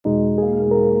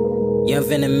Young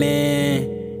VanTheMan,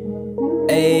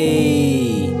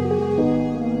 ayy.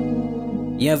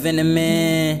 Young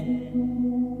VanTheMan,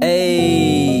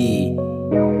 ayy.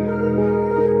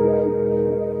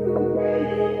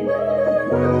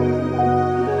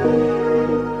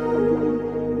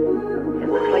 It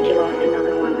looks like you lost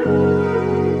another one.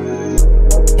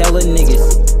 Hella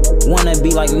niggas wanna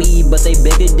be like me, but they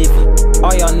beg to differ.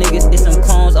 All y'all niggas is some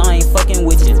clones, I ain't fucking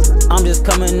with you. I'm just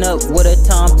coming up with a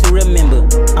time to remember.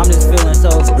 I'm just feeling so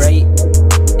great,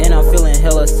 and I'm feeling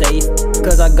hella safe,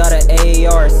 cause I got an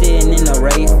AR sitting in the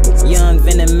Wraith. Young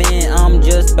VanTheMan, I'm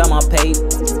just bout my Pape,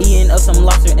 eating up some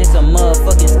lobster and some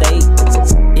motherfucking steak.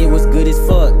 It was good as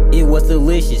fuck, it was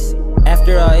delicious.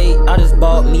 After I ate, I just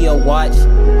bought me a watch.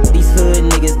 These hood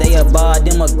niggas, they buy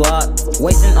them a Glock,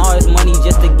 wasting all this money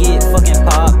just to get fucking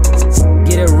pop.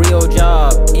 Get a real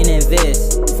job and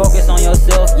invest. Focus on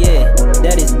yourself, yeah,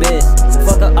 that is best.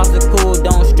 Fuck an obstacle,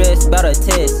 don't stress about a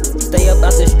test. Stay up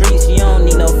out the streets, you don't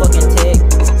need no fucking tech.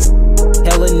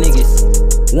 Hella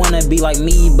niggas wanna be like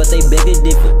me, but they beg to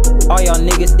differ. All y'all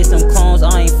niggas is some clones,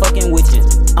 I ain't fucking with you.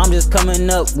 I'm just coming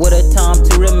up with a time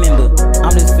to remember.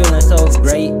 I'm just feeling so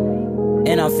great,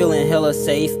 and I'm feeling hella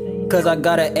safe, cause I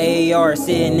got an AR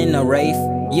sitting in the Wraith.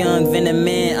 Young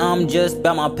VanTheMan, I'm just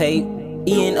bout my Pape,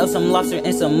 eating up some lobster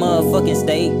and some motherfucking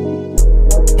steak.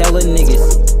 Hella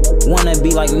niggas wanna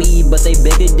be like me, but they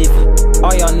beg to differ.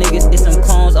 All y'all niggas is some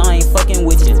clones, I ain't fucking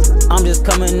with you. I'm just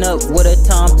coming up with a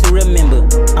time to remember.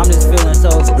 I'm just feeling so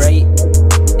great,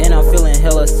 and I'm feeling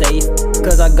hella safe,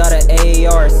 cause I got an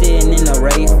AR sitting in the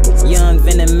Wraith. Young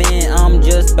VanTheMan, I'm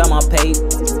just bout my Pape,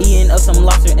 eating up some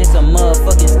lobster and some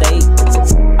motherfucking steak.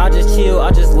 I just chill,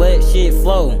 I just let shit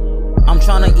flow. I'm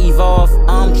tryna evolve,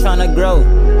 I'm tryna grow.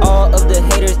 All of the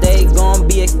haters, they gon'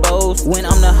 be exposed when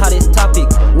I'm the hottest topic,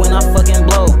 when I fucking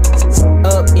blow.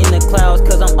 Up in the clouds,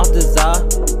 cause I'm off the za.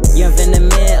 Young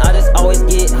VanTheMan, I just always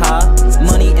get high.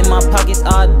 Money in my pockets,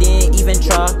 I didn't even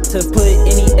try to put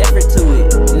any effort to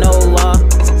it, no lie.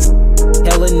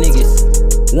 Hella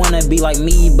niggas wanna be like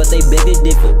me, but they beg to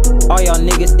differ. All y'all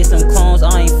niggas is some clones,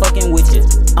 I ain't fucking with you.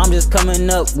 I'm just coming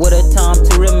up with a time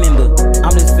to remember.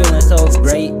 I'm just feeling so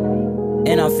great,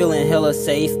 and I'm feeling hella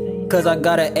safe, cause I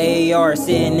got an AR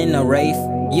sitting in the Wraith.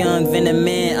 Young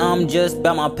VanTheMan, I'm just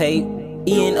bout my Pape,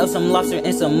 eating up some lobster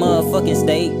and some motherfucking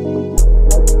steak.